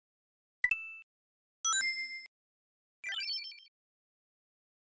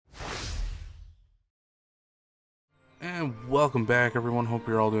And welcome back, everyone. Hope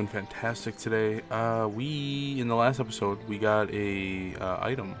you're all doing fantastic today. In the last episode, we got a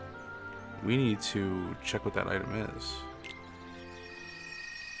item. We need to check what that item is.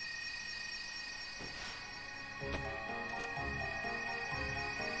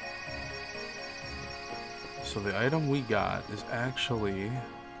 So the item we got is actually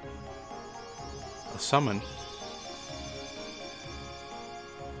a summon.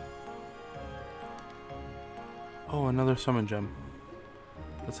 Oh, another summon gem.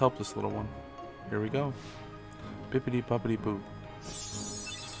 Let's help this little one. Here we go. Bippity boppity boo.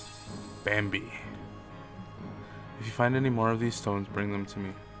 Bambi. If you find any more of these stones, bring them to me.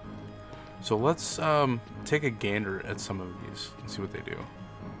 So let's take a gander at some of these and see what they do.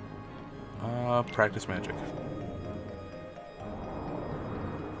 Practice magic.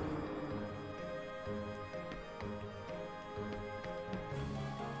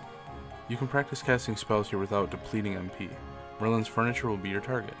 You can practice casting spells here without depleting MP. Merlin's furniture will be your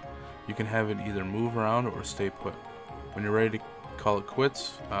target. You can have it either move around or stay put. When you're ready to call it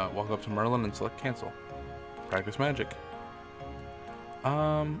quits, walk up to Merlin and select cancel. Practice magic.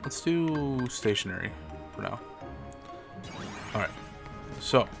 Let's do stationary for now. Alright,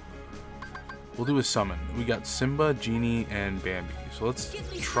 so we'll do a summon. We got Simba, Genie, and Bambi. So let's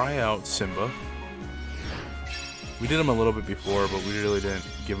try out Simba. We did him a little bit before, but we really didn't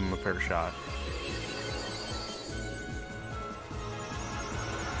give him a fair shot.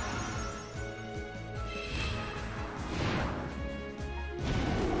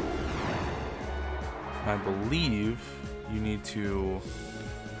 I believe you need to,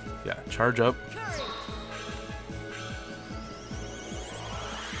 charge up.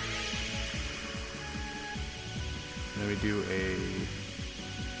 And then we do I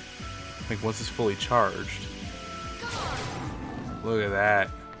think once it's fully charged. Look at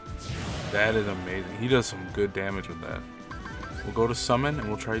that. That is amazing. He does some good damage with that. We'll go to summon and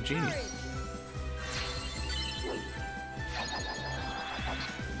we'll try Genie.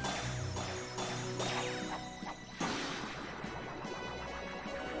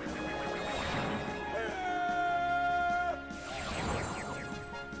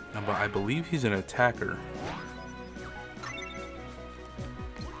 Now, but I believe he's an attacker.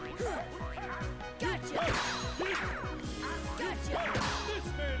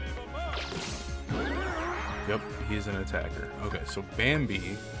 Yep, he's an attacker. Okay, so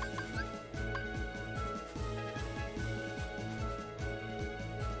Bambi.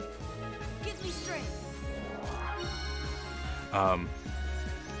 Gives me strength.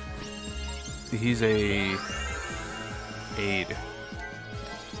 He's a aid.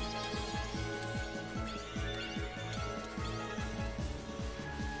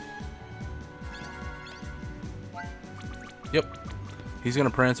 Yep. He's gonna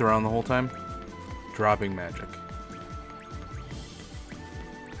prance around the whole time, dropping magic,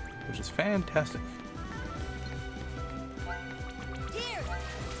 which is fantastic. Here.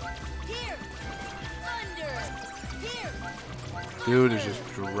 Thunder. Here. Dude is just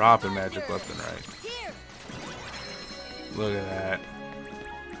dropping magic left and right. Here. Look at that.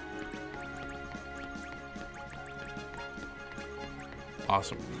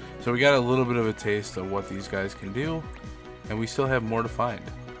 Awesome. So we got a little bit of a taste of what these guys can do, and we still have more to find.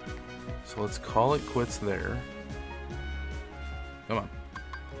 So let's call it quits there. Come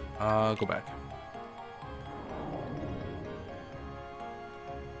on. Go back.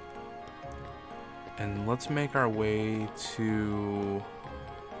 And let's make our way to...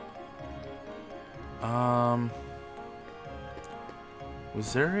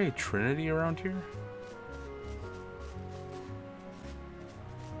 Was there a Trinity around here?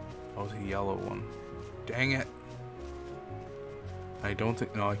 Oh, it's a yellow one. Dang it. I don't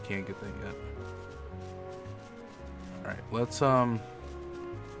think... No, I can't get that yet. Alright, let's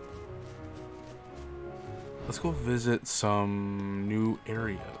go visit some new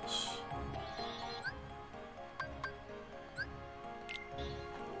areas.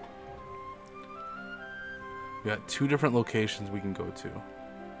 We got 2 different locations we can go to.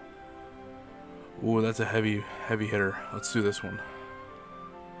 Ooh, that's a heavy hitter. Let's do this one.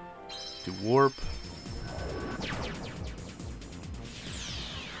 Do warp.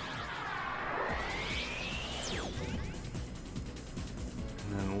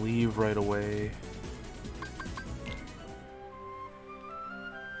 And then leave right away.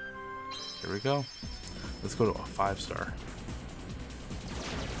 Here we go. Let's go to a 5-star.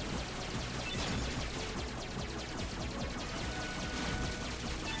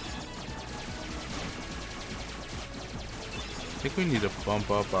 I think we need to bump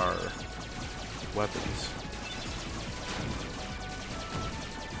up our weapons.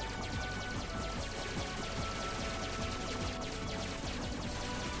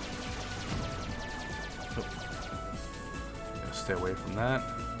 stay away from that.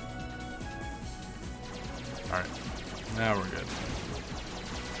 Alright, now we're good.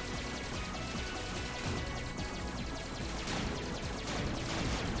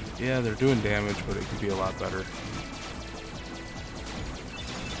 Yeah, they're doing damage, but it could be a lot better.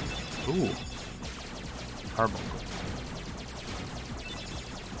 Ooh. Carbon.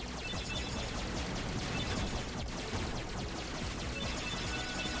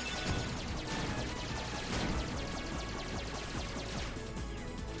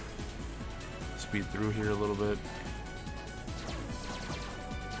 Speed through here a little bit.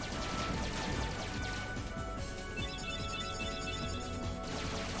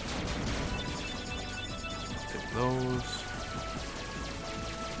 Take those.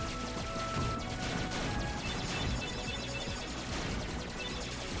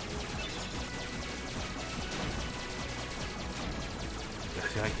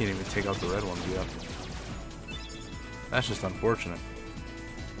 See, I can't even take out the red ones yet. That's just unfortunate.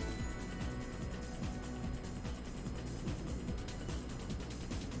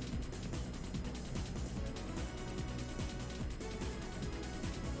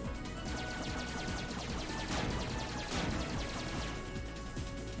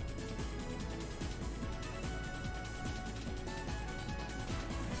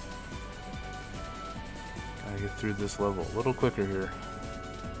 Gotta get through this level a little quicker here.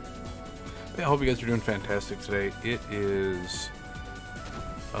 Yeah, I hope you guys are doing fantastic today. It is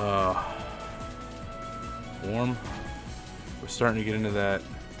warm. We're starting to get into that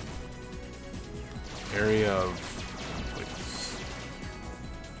area of like,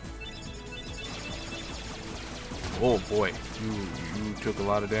 oh boy, you took a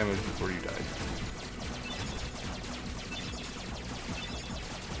lot of damage before you died.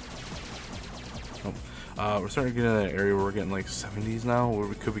 We're starting to get into that area where we're getting like 70s now, where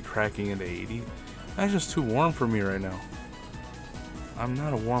we could be cracking into 80. That's just too warm for me right now. I'm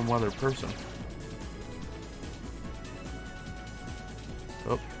not a warm weather person.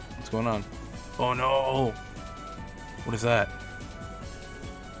 Oh, what's going on? Oh no! What is that?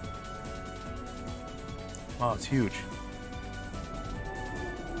 Wow, it's huge.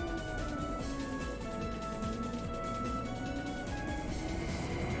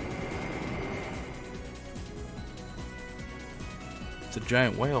 It's a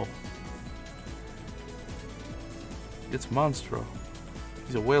giant whale. It's Monstro.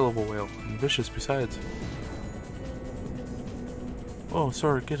 He's a whale of a whale, and vicious besides. Oh,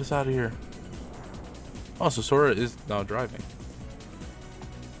 Sora, get us out of here. Oh, so Sora is now driving.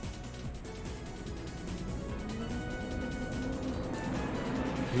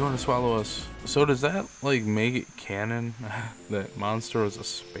 You want to swallow us? So does that, like, make it canon that Monstro is a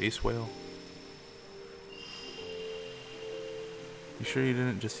space whale? You sure you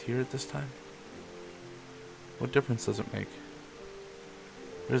didn't just hear it this time? What difference does it make?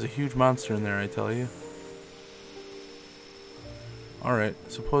 There's a huge monster in there, I tell you. Alright,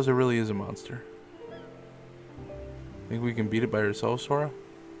 suppose there really is a monster. Think we can beat it by ourselves, Sora?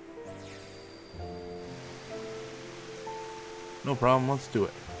 No problem, let's do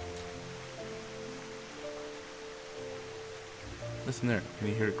it. Listen there, can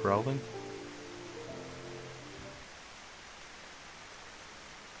you hear it growling?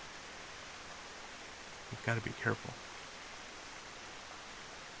 You've got to be careful.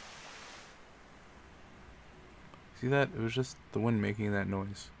 See that? It was just the wind making that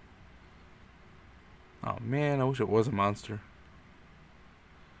noise. Oh man, I wish it was a monster.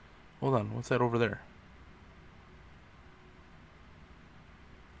 Hold on, what's that over there?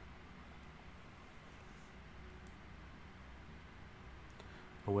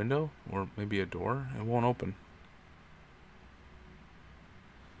 A window? Or maybe a door? It won't open.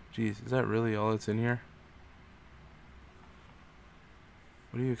 Jeez, is that really all that's in here?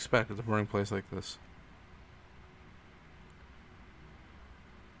 What do you expect at a boring place like this?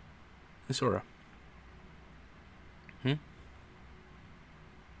 Hey, Sora.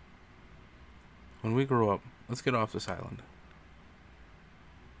 When we grow up, let's get off this island.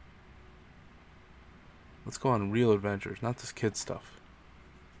 Let's go on real adventures, not this kid stuff.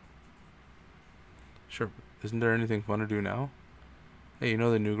 Sure, isn't there anything fun to do now? Hey, you know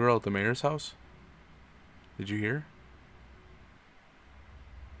the new girl at the mayor's house? Did you hear?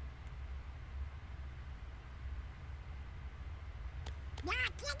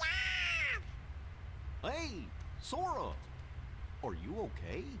 Hey, Sora! Are you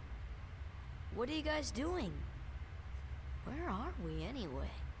okay? What are you guys doing? Where are we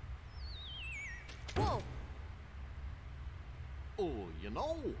anyway? Whoa! Oh, you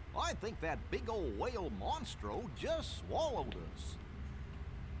know, I think that big old whale Monstro just swallowed us.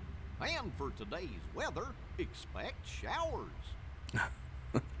 And for today's weather, expect showers.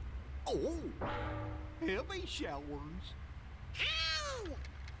 heavy showers. Hey!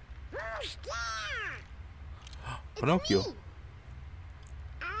 Who's there? Pinocchio. It's me.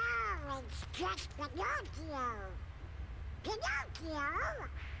 Oh, it's just Pinocchio. Pinocchio?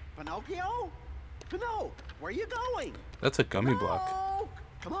 Pinocchio? Pinocchio, where are you going? That's a gummy block. Oh,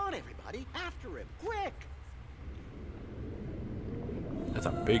 come on, everybody. After him, quick. That's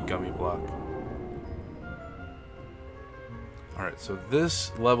a big gummy block. Alright, so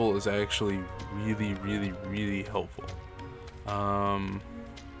this level is actually really, really, really helpful. There's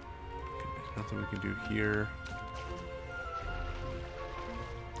nothing we can do here.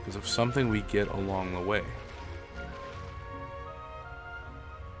 Because of something we get along the way.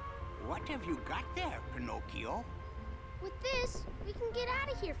 What have you got there, Pinocchio? With this, we can get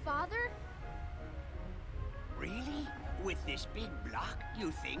out of here, Father. Really? With this big block,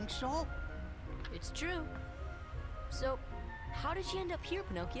 you think so? It's true. So, how did you end up here,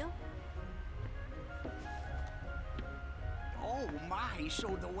 Pinocchio? Oh my, so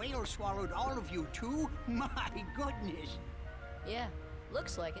the whale swallowed all of you too? My goodness. Yeah,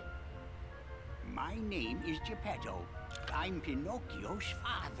 looks like it. My name is Geppetto. I'm Pinocchio's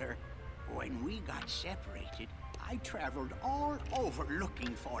father. When we got separated, I traveled all over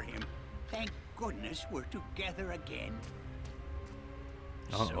looking for him. Thank goodness we're together again.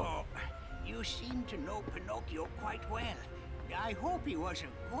 Uh-oh. So, you seem to know Pinocchio quite well. I hope he was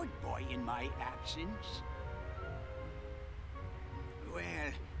a good boy in my absence. Well,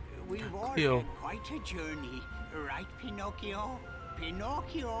 we've all Pinocchio. had quite a journey, right, Pinocchio?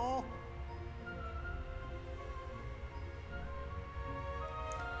 Pinocchio!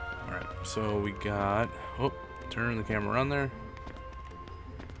 Alright, so we got... Oh, turn the camera around there.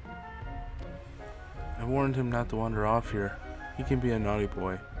 I warned him not to wander off here. He can be a naughty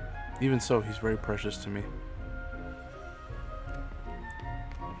boy. Even so, he's very precious to me.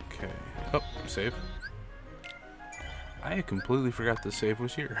 Okay. Oh, save. I completely forgot the save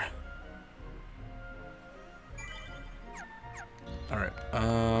was here. Alright,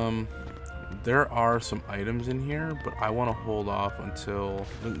 there are some items in here, but I want to hold off until...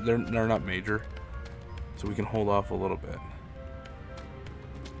 They're not major, so we can hold off a little bit.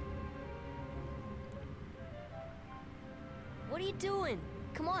 What are you doing?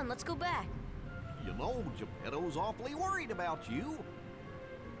 Come on, let's go back. You know, Geppetto's awfully worried about you.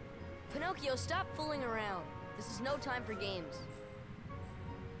 Pinocchio, stop fooling around. This is no time for games.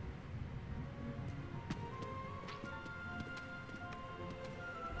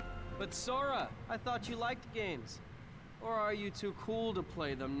 But Sora, I thought you liked games. Or are you too cool to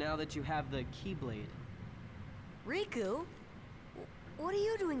play them now that you have the Keyblade? Riku? What are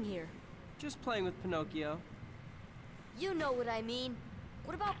you doing here? Just playing with Pinocchio. You know what I mean.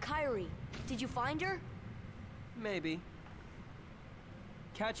 What about Kairi? Did you find her? Maybe.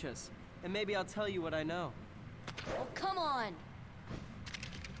 Catch us, and maybe I'll tell you what I know. Oh, come on.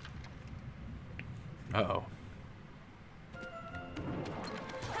 Uh-oh.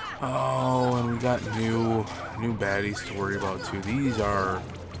 Oh, and we got new baddies to worry about too. These are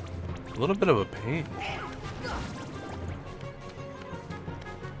a little bit of a pain.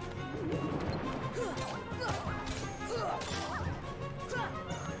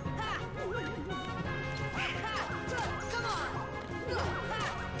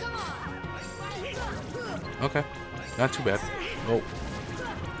 Okay, not too bad. Oh.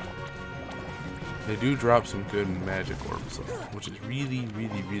 They do drop some good magic orbs, though, which is really,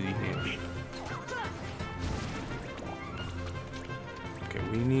 really, really handy. Okay,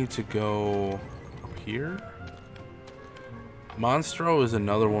 we need to go up here. Monstro is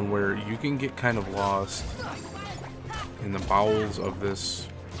another one where you can get kind of lost in the bowels of this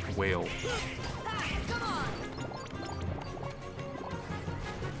whale.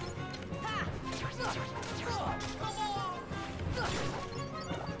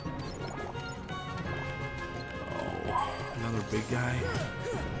 Another big guy.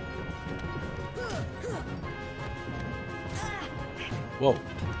 Whoa.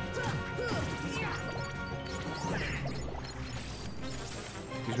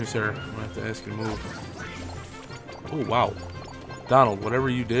 Excuse me, sir. I'm gonna have to ask you to move. Oh, wow. Donald, whatever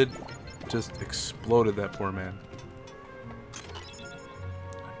you did just exploded that poor man.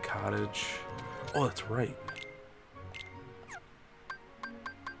 A cottage. Oh, that's right.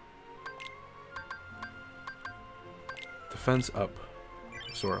 Defense up,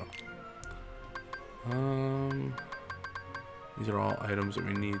 Sora. These are all items that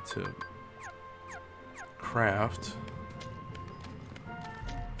we need to craft.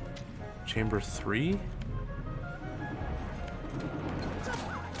 Chamber 3.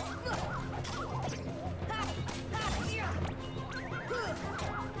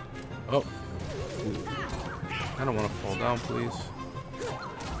 Oh. Ooh. I don't want to fall down, please.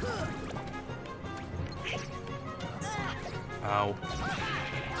 Ow.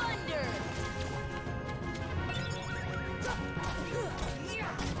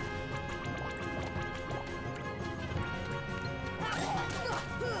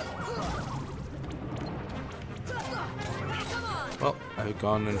 Well, I've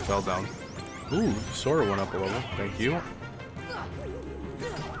gone and fell down. Ooh, Sora went up a level. Thank you.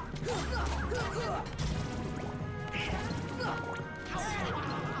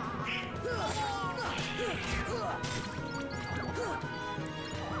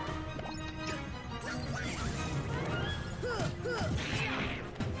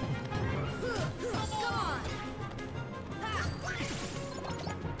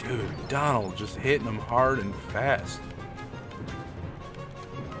 Dude, Donald just hitting him hard and fast.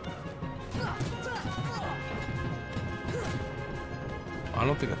 I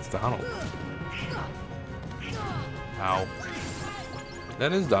don't think that's Donald. Ow.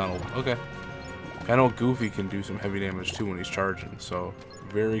 That is Donald. Okay. I know Goofy can do some heavy damage too when he's charging, so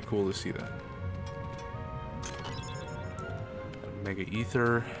very cool to see that. Mega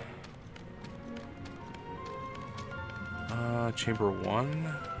Ether. Chamber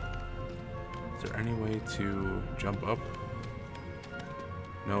 1. Is there any way to jump up?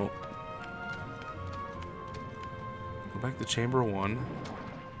 No. Go back to Chamber 1.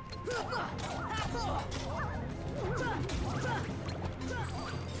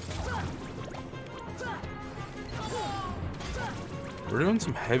 We're doing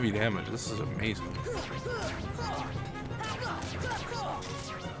some heavy damage. This is amazing.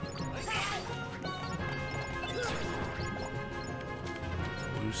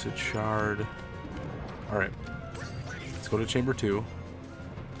 Lucid Shard. Alright. Let's go to Chamber 2.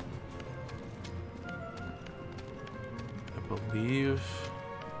 I believe...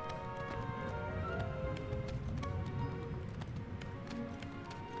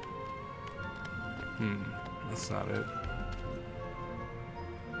 That's not it.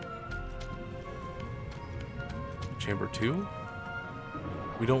 Chamber 2?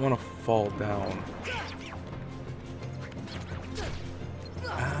 We don't want to fall down.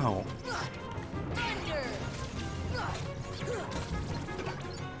 Ow.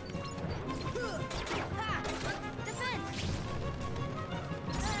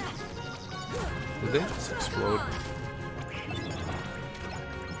 Did they just explode?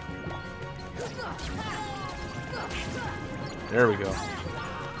 There we go.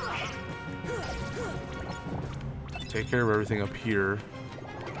 Take care of everything up here.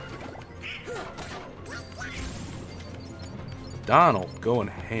 Donald going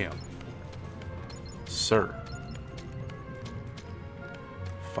ham. Sir.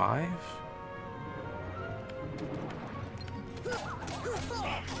 5?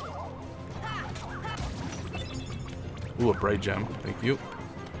 Ooh, a bright gem. Thank you.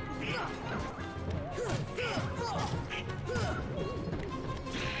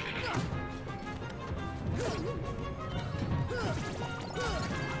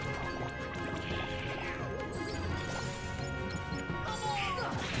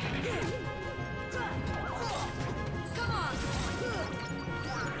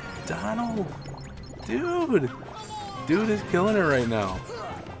 Donald! Dude! Dude is killing it right now.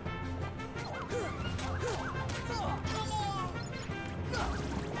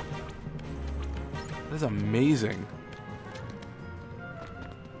 That is amazing.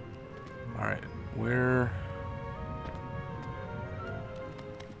 Alright, where...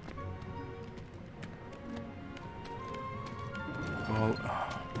 Oh.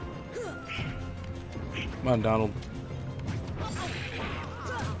 Come on, Donald.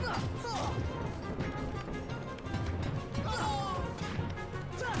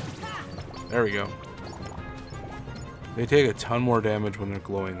 There we go. They take a ton more damage when they're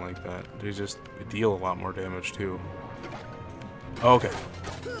glowing like that. They just deal a lot more damage too. Okay.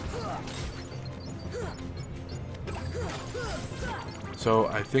 So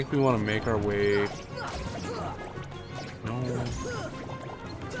I think we want to make our way... No.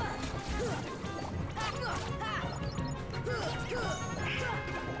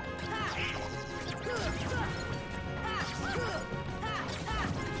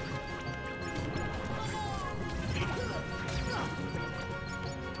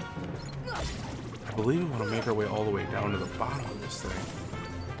 I believe we want to make our way all the way down to the bottom of this thing.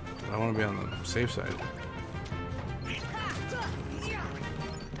 But I want to be on the safe side.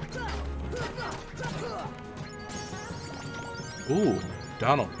 Ooh,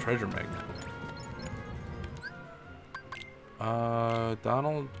 Donald, treasure magnet.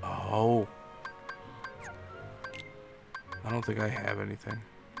 Donald, oh. I don't think I have anything.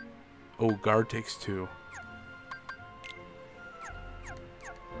 Oh, guard takes 2.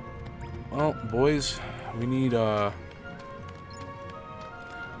 Well, boys, we need some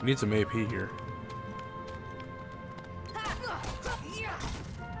AP here.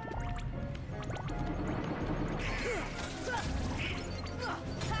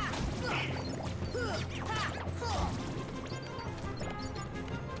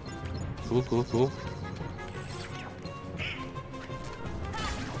 Cool, cool, cool.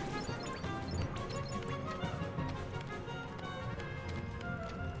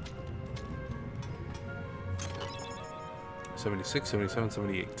 $76,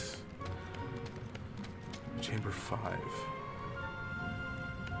 $77, $78. Chamber 5.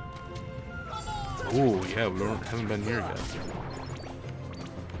 Oh yeah, we haven't been here yet.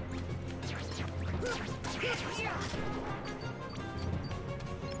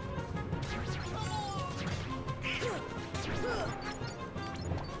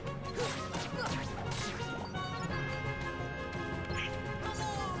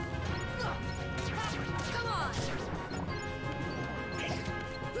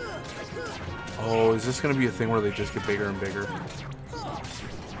 Oh, is this gonna be a thing where they just get bigger and bigger?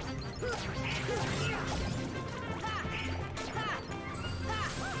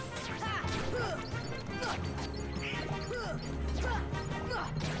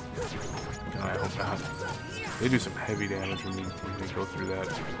 I hope not. They do some heavy damage when they go through that.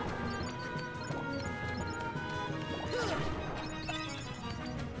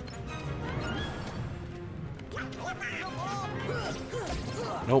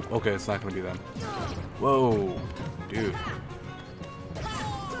 Nope, okay, it's not gonna be them. Whoa, dude.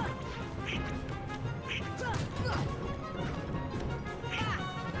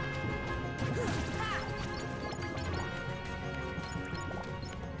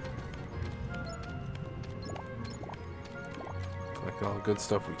 Collect all the good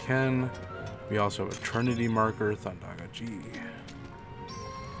stuff we can. We also have a Trinity marker, Thundaga G.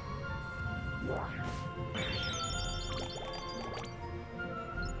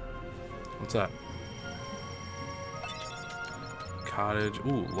 What's that? Cottage.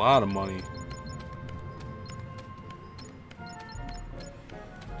 Ooh, a lot of money.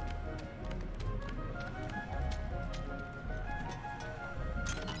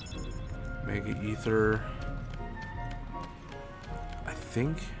 Mega Ether. I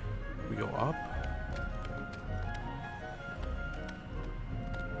think we go up.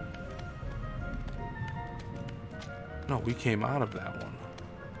 No, we came out of that one.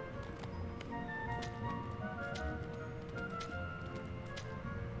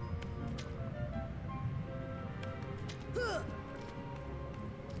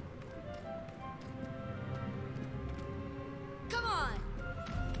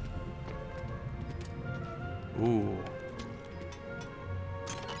 Ooh.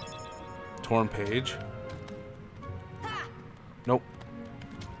 Torn page. Nope.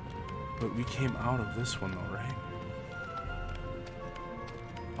 But we came out of this one though, right?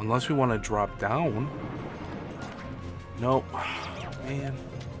 Unless we want to drop down. Nope. Man.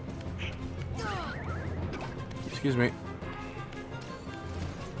 Excuse me.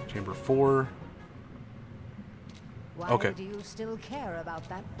 Chamber 4. Why Okay. do you still care about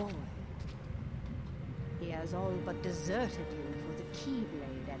that boy? He has all but deserted you for the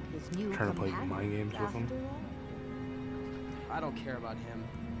Keyblade and his new Trying to play companions, mind games with him. after all. I don't care about him.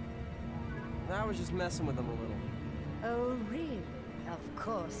 I was just messing with him a little. Oh, really? Of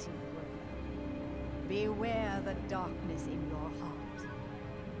course you will. Beware the darkness in your heart.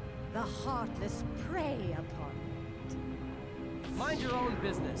 The heartless prey upon it. Mind your own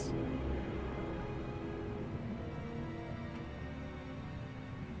business.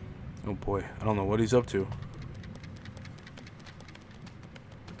 Oh boy, I don't know what he's up to.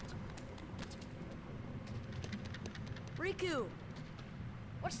 Riku!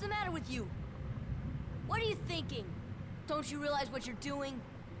 What's the matter with you? What are you thinking? Don't you realize what you're doing?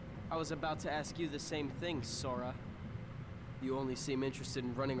 I was about to ask you the same thing, Sora. You only seem interested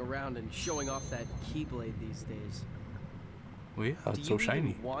in running around and showing off that Keyblade these days. Well, yeah, Do it's you so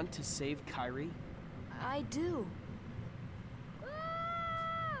shiny. even want to save Kairi? I do.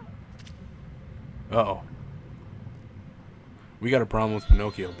 Uh-oh. We got a problem with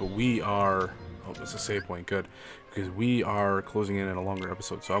Pinocchio, but we are... Oh, it's a save point. Good. Because we are closing in at a longer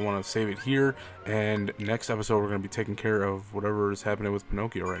episode. So I want to save it here. And next episode, we're going to be taking care of whatever is happening with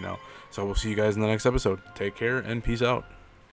Pinocchio right now. So we'll see you guys in the next episode. Take care and peace out.